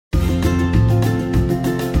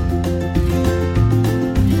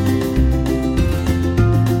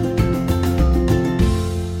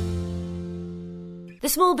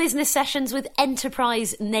Small Business Sessions with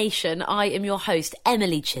Enterprise Nation. I am your host,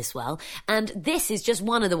 Emily Chiswell, and this is just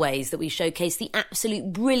one of the ways that we showcase the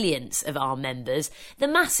absolute brilliance of our members, the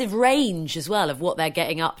massive range as well of what they're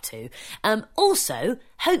getting up to. Also,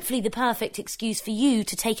 hopefully the perfect excuse for you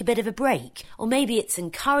to take a bit of a break. Or maybe it's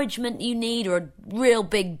encouragement you need or a real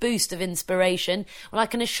big boost of inspiration. Well, I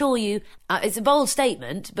can assure you, it's a bold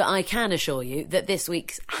statement, but I can assure you that this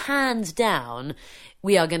week's hands down,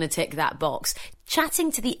 we are going to tick that box.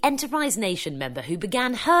 Chatting to the Enterprise Nation member who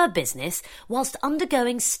began her business whilst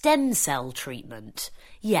undergoing stem cell treatment.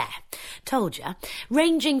 Yeah, told ya.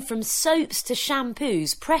 Ranging from soaps to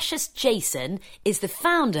shampoos, Precious Jason is the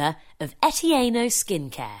founder of Etieno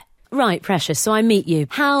Skincare. Right, Precious, so I meet you.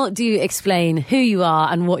 How do you explain who you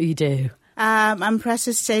are and what you do? I'm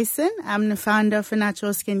Precious Jason. I'm the founder of a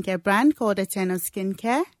natural skincare brand called Etieno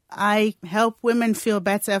Skincare. I help women feel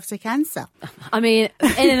better after cancer. I mean,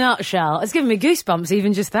 in a nutshell, it's given me goosebumps,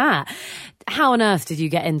 even just that. How on earth did you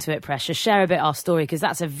get into it, Precious? Share a bit our story, because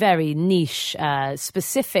that's a very niche,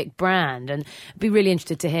 specific brand, and I'd be really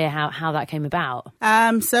interested to hear how that came about.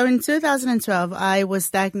 So in 2012, I was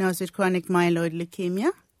diagnosed with chronic myeloid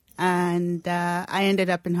leukemia. And I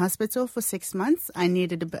ended up in hospital for 6 months. I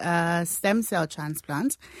needed a stem cell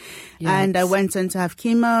transplant. Yes. And I went on to have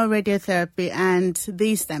chemo, radiotherapy, and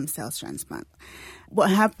the stem cell transplant. What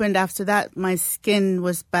happened after that, my skin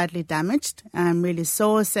was badly damaged. I'm really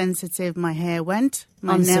sore, sensitive. My hair went.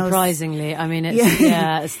 My Unsurprisingly. Nails. I mean,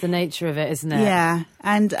 it's the nature of it, isn't it? Yeah.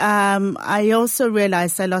 And I also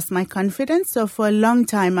realized I lost my confidence. So for a long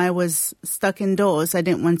time, I was stuck indoors. I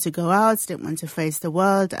didn't want to go out, didn't want to face the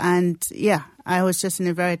world. And yeah, I was just in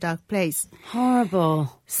a very dark place.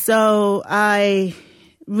 Horrible. So I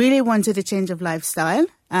really wanted a change of lifestyle.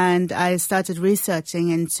 And I started researching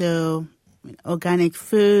into organic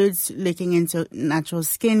foods, looking into natural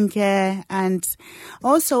skincare, and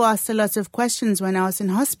also asked a lot of questions when I was in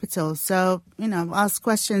hospital. So, asked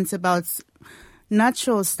questions about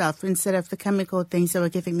natural stuff instead of the chemical things they were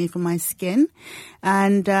giving me for my skin.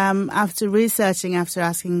 And after researching, after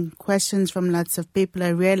asking questions from lots of people, I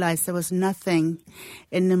realized there was nothing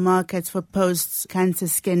in the market for post-cancer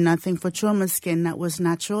skin, nothing for trauma skin that was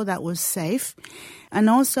natural, that was safe. And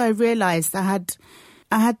also I realized I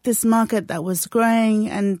had this market that was growing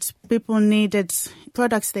and people needed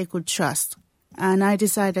products they could trust. And I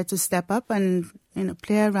decided to step up and,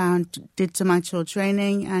 play around, did some actual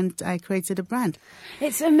training, and I created a brand.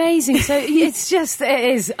 It's amazing. So it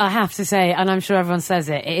is, I have to say, and I'm sure everyone says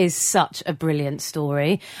it is such a brilliant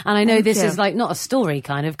story. And I know Thank this you. is like not a story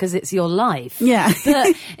kind of, because it's your life. Yeah.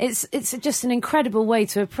 But it's just an incredible way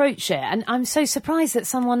to approach it. And I'm so surprised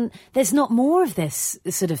that there's not more of this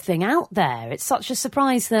sort of thing out there. It's such a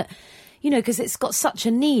surprise that, because it's got such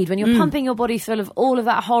a need when you're pumping your body full of all of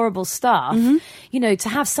that horrible stuff, to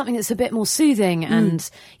have something that's a bit more soothing and,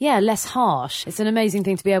 less harsh. It's an amazing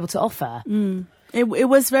thing to be able to offer. It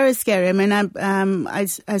was very scary. I mean, I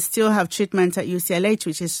still have treatment at UCLH,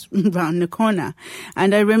 which is around the corner.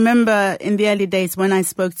 And I remember in the early days when I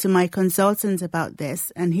spoke to my consultant about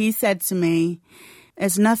this, and he said to me,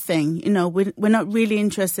 "It's nothing. We're not really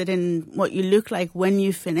interested in what you look like when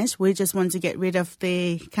you finish. We just want to get rid of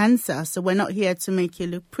the cancer. So we're not here to make you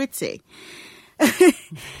look pretty."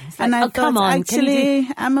 And I thought, come on, actually,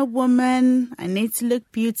 I'm a woman. I need to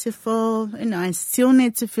look beautiful. I still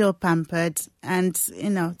need to feel pampered. And,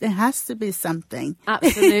 there has to be something.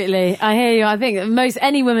 Absolutely. I hear you. I think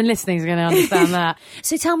any woman listening is going to understand that.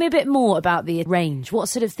 So tell me a bit more about the range. What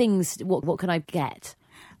sort of things, what can I get?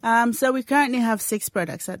 So we currently have 6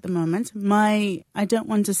 products at the moment. I don't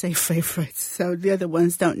want to say favorites, so the other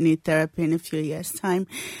ones don't need therapy in a few years' time.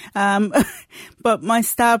 But my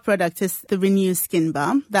star product is the Renew Skin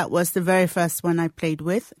Balm. That was the very first one I played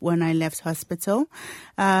with when I left hospital.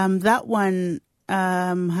 That one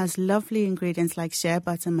has lovely ingredients like shea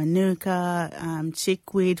butter, manuka,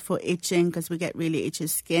 chickweed for itching because we get really itchy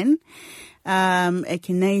skin,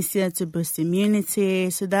 echinacea to boost immunity.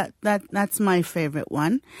 So that's my favorite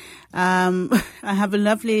one. I have a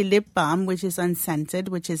lovely lip balm which is unscented,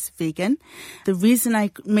 which is vegan. The reason I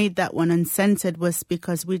made that one unscented was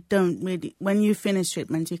because we don't really, when you finish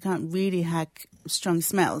treatment, you can't really hack strong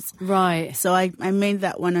smells. Right. So I made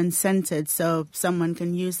that one unscented so someone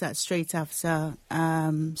can use that straight after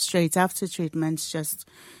treatment just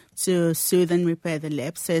to soothe and repair the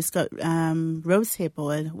lips. So it's got rosehip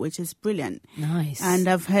oil, which is brilliant. Nice. And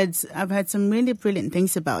I've heard some really brilliant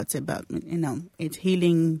things about it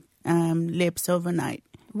healing lips overnight.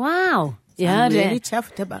 Wow. Yeah, I'm really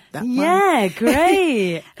chuffed about that one. Yeah,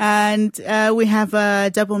 great. And we have a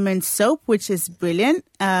double mint soap, which is brilliant.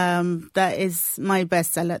 That is my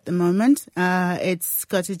best seller at the moment. It's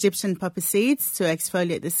got Egyptian poppy seeds to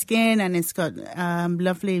exfoliate the skin, and it's got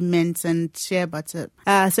lovely mint and shea butter.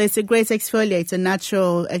 So it's a great exfoliator,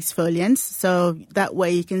 natural exfoliant. So that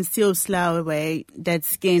way you can still slough away dead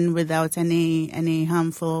skin without any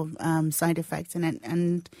harmful side effects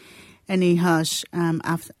and any harsh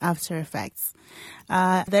after effects.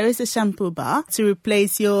 There is a shampoo bar to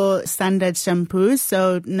replace your standard shampoos,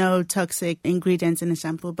 so no toxic ingredients in the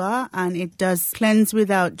shampoo bar, and it does cleanse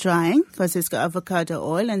without drying because it's got avocado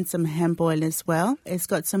oil and some hemp oil as well. It's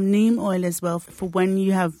got some neem oil as well for when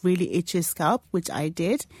you have really itchy scalp, which I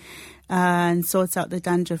did, and sorts out the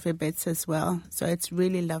dandruffy bits as well. So it's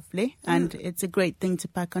really lovely, and it's a great thing to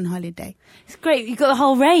pack on holiday. It's great. You've got the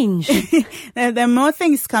whole range. There are more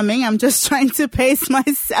things coming. I'm just trying to pace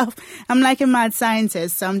myself. I'm like a mad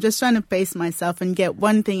scientist, so I'm just trying to pace myself and get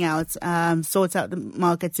one thing out, sort out the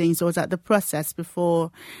marketing, sort out the process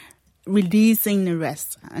before releasing the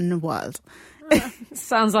rest in the world.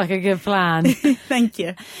 Sounds like a good plan. Thank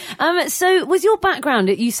you. So was your background,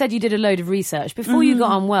 you said you did a load of research. Before you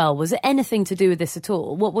got unwell, was it anything to do with this at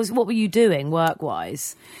all? What were you doing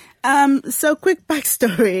work-wise? So quick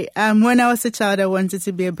backstory. When I was a child, I wanted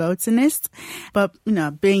to be a botanist, but,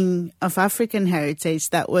 being of African heritage,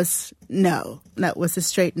 that was a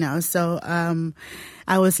straight no. So,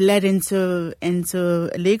 I was led into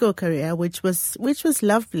a legal career, which was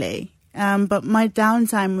lovely. But my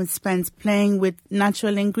downtime was spent playing with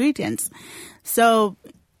natural ingredients. So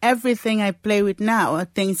everything I play with now are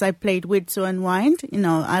things I played with to unwind.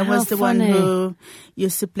 I was the one who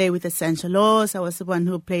used to play with essential oils. I was the one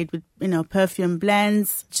who played with, perfume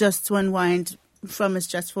blends just to unwind from a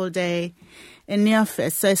stressful day in the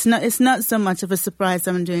office. So it's not so much of a surprise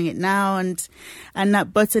I'm doing it now, and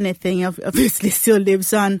that botany thing obviously still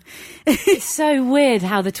lives on. It's so weird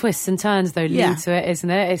how the twists and turns though lead to it, isn't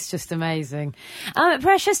it? It's just amazing.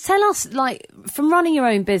 Precious, tell us, from running your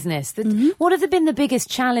own business, what have been the biggest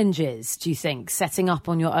challenges, do you think, setting up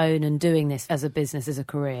on your own and doing this as a business, as a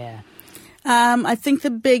career? I think the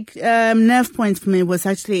big nerve point for me was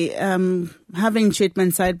actually having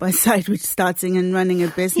treatment side by side with starting and running a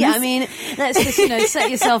business. Yeah, I mean, let's just, set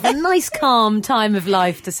yourself a nice, calm time of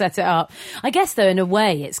life to set it up. I guess, though, in a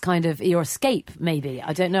way, it's kind of your escape, maybe.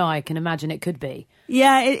 I don't know. I can imagine it could be.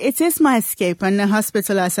 Yeah, it is my escape. And the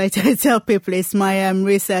hospital, as I tell people, is my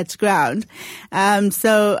research ground.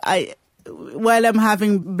 While I'm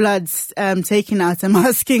having bloods taken out, I'm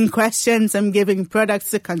asking questions, I'm giving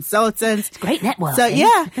products to consultants. It's great networking. So,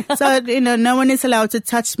 yeah. So, no one is allowed to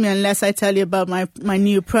touch me unless I tell you about my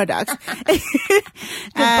new product. Good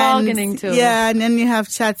bargaining tool. Yeah, and then you have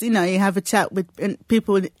chats, you have a chat with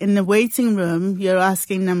people in the waiting room. You're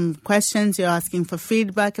asking them questions, you're asking for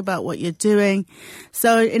feedback about what you're doing.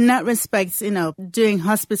 So in that respect, doing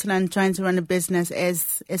hospital and trying to run a business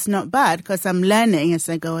is not bad because I'm learning as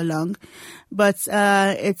I go along. But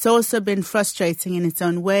it's also been frustrating in its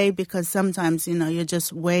own way because sometimes, you're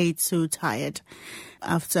just way too tired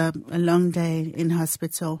after a long day in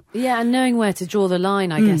hospital. Yeah, and knowing where to draw the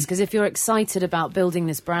line, I guess, because if you're excited about building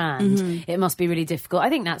this brand, it must be really difficult. I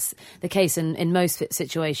think that's the case in most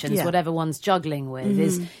situations, whatever one's juggling with,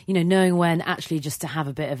 is, knowing when actually just to have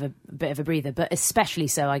a bit of a breather, but especially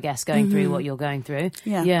so, I guess, going through what you're going through.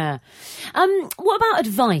 Yeah. What about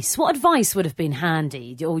advice? What advice would have been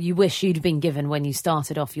handy or you wish you'd been given when you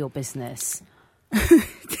started off your business?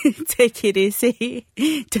 Take it easy.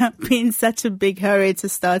 Don't be in such a big hurry to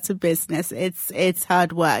start a business. It's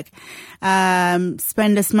hard work.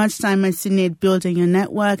 Spend as much time as you need building your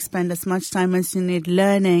network. Spend as much time as you need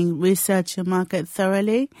learning. Research your market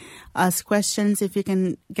thoroughly. Ask questions. If you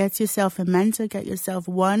can get yourself a mentor, get yourself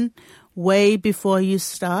one way before you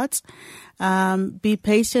start. Be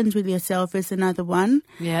patient with yourself is another one.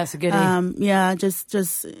 Yeah, that's a goodie.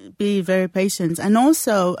 Just be very patient. And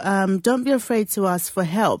also, don't be afraid to ask for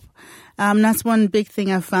help. That's one big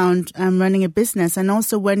thing I found running a business. And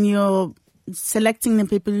also when you're selecting the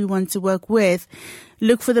people you want to work with,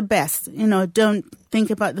 look for the best. Don't think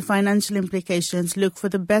about the financial implications. Look for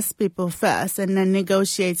the best people first and then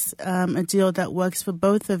negotiate a deal that works for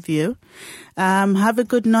both of you. Have a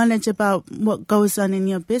good knowledge about what goes on in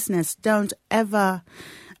your business. Don't ever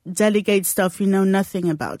delegate stuff you know nothing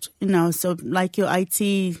about. So like your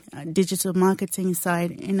IT, digital marketing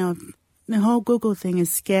side, the whole Google thing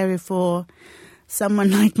is scary for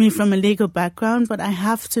someone like me from a legal background, but I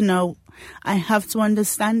have to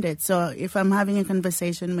understand it. So if I'm having a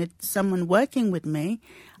conversation with someone working with me,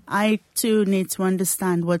 I too need to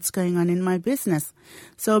understand what's going on in my business.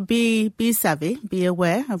 So be savvy, be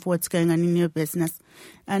aware of what's going on in your business,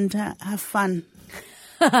 and have fun.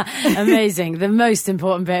 Amazing. The most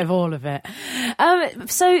important bit of all of it.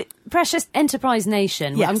 So, Precious Enterprise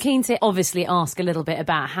Nation, yes. I'm keen to obviously ask a little bit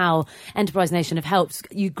about how Enterprise Nation have helped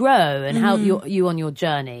you grow and help you on your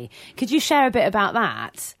journey. Could you share a bit about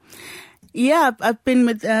that? Yeah, I've been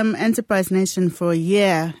with Enterprise Nation for a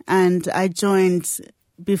year, and I joined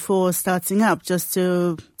before starting up just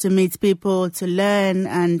to meet people, to learn,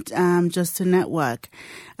 and just to network.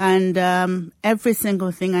 And every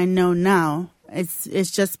single thing I know now,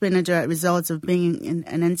 it's just been a direct result of being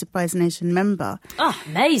an Enterprise Nation member. Oh,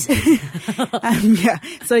 amazing. Yeah.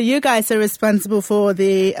 So you guys are responsible for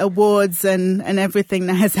the awards and everything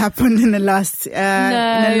that has happened in the last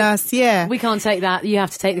year. We can't take that. You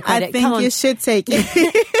have to take the credit. I think you should take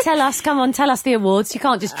it. Tell us the awards. You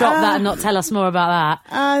can't just drop that and not tell us more about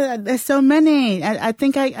that. There's so many. I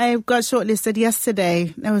think I got shortlisted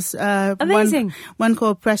yesterday. There was amazing. One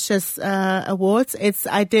called Precious Awards.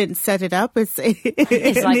 I didn't set it up.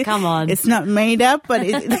 It's like, come on. It's not made up, but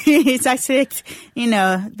it's actually,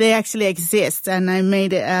 they actually exist. And I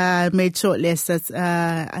made shortlist as,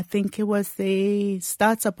 I think it was the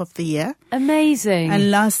startup of the year. Amazing.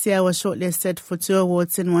 And last year I was shortlisted for 2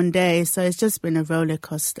 awards in one day. So it's just been a roller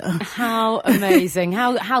coaster. How amazing.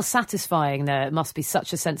 How satisfying though. It must be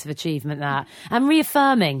such a sense of achievement that. And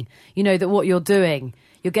reaffirming, that what you're doing,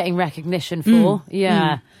 you're getting recognition for.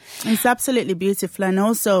 Yeah. It's absolutely beautiful. And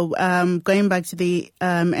also, going back to the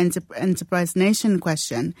Enterprise Nation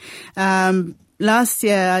question, last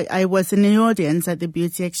year I was in the audience at the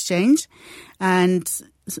Beauty Exchange, and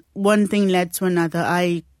one thing led to another.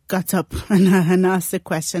 I got up and asked a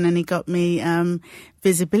question, and it got me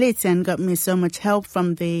visibility and got me so much help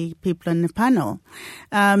from the people on the panel.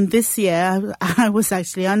 This year, I was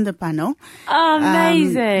actually on the panel.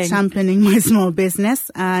 Amazing. Championing my small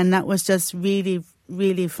business, and that was just really,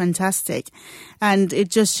 really fantastic. And it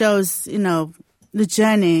just shows, the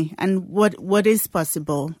journey and what is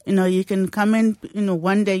possible. You can come in,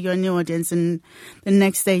 one day you're in the audience and the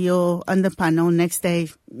next day you're on the panel, next day,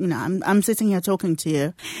 I'm sitting here talking to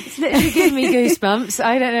you. It's literally giving me goosebumps.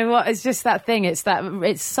 I don't know what, it's just that thing. It's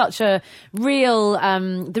such a real,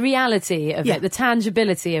 the reality of it, the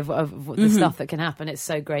tangibility of the stuff that can happen. It's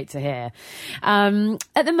so great to hear.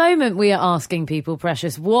 At the moment we are asking people,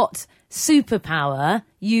 Precious, what superpower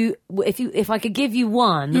if I could give you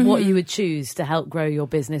one, what you would choose to help grow your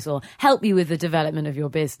business or help you with the development of your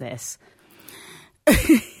business?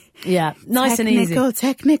 Yeah, nice and easy.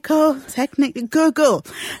 Technical. Google.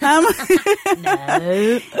 No.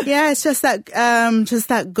 Yeah, it's just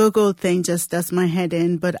that Google thing just does my head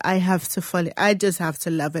in, but I have to follow. I just have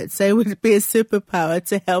to love it. So it would be a superpower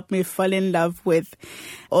to help me fall in love with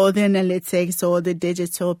all the analytics, all the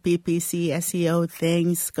digital PPC, SEO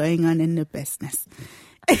things going on in the business.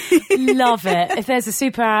 Love it. If there's a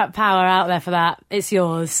superpower out there for that, it's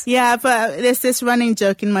yours. Yeah, but there's this running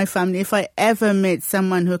joke in my family. If I ever meet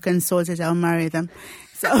someone who can sort it, I'll marry them.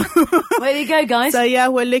 So there you go, guys. So yeah,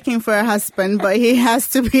 we're looking for a husband, but he has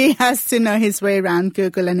to know his way around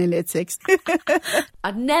Google Analytics.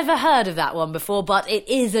 I've never heard of that one before, but it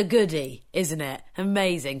is a goodie, isn't it?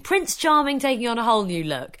 Amazing. Prince Charming taking on a whole new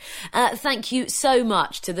look. Thank you so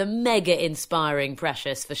much to the mega inspiring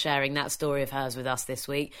Precious for sharing that story of hers with us this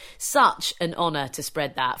week. Such an honour to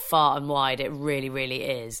spread that far and wide. It really, really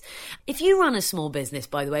is. If you run a small business,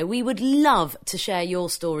 by the way, we would love to share your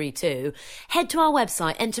story too. Head to our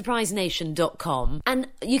website, enterprisenation.com, and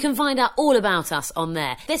you can find out all about us on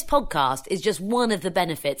there. This podcast is just one of the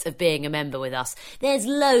benefits of being a member with us. There's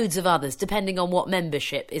loads of others depending on what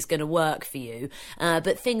membership is going to work for you.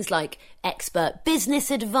 But things like expert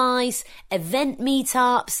business advice, event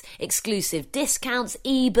meetups, exclusive discounts,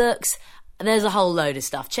 ebooks, and there's a whole load of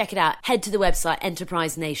stuff. Check it out. Head to the website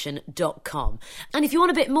enterprisenation.com. And if you want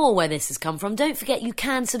a bit more where this has come from, don't forget you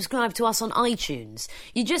can subscribe to us on iTunes.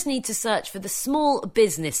 You just need to search for the Small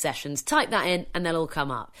Business Sessions. Type that in and they'll all come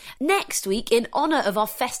up. Next week, in honour of our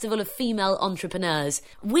Festival of Female Entrepreneurs,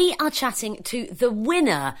 we are chatting to the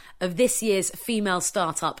winner of this year's Female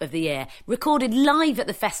Startup of the Year, recorded live at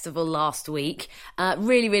the festival last week.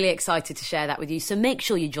 Really, really excited to share that with you. So make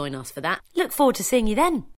sure you join us for that. Look forward to seeing you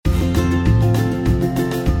then.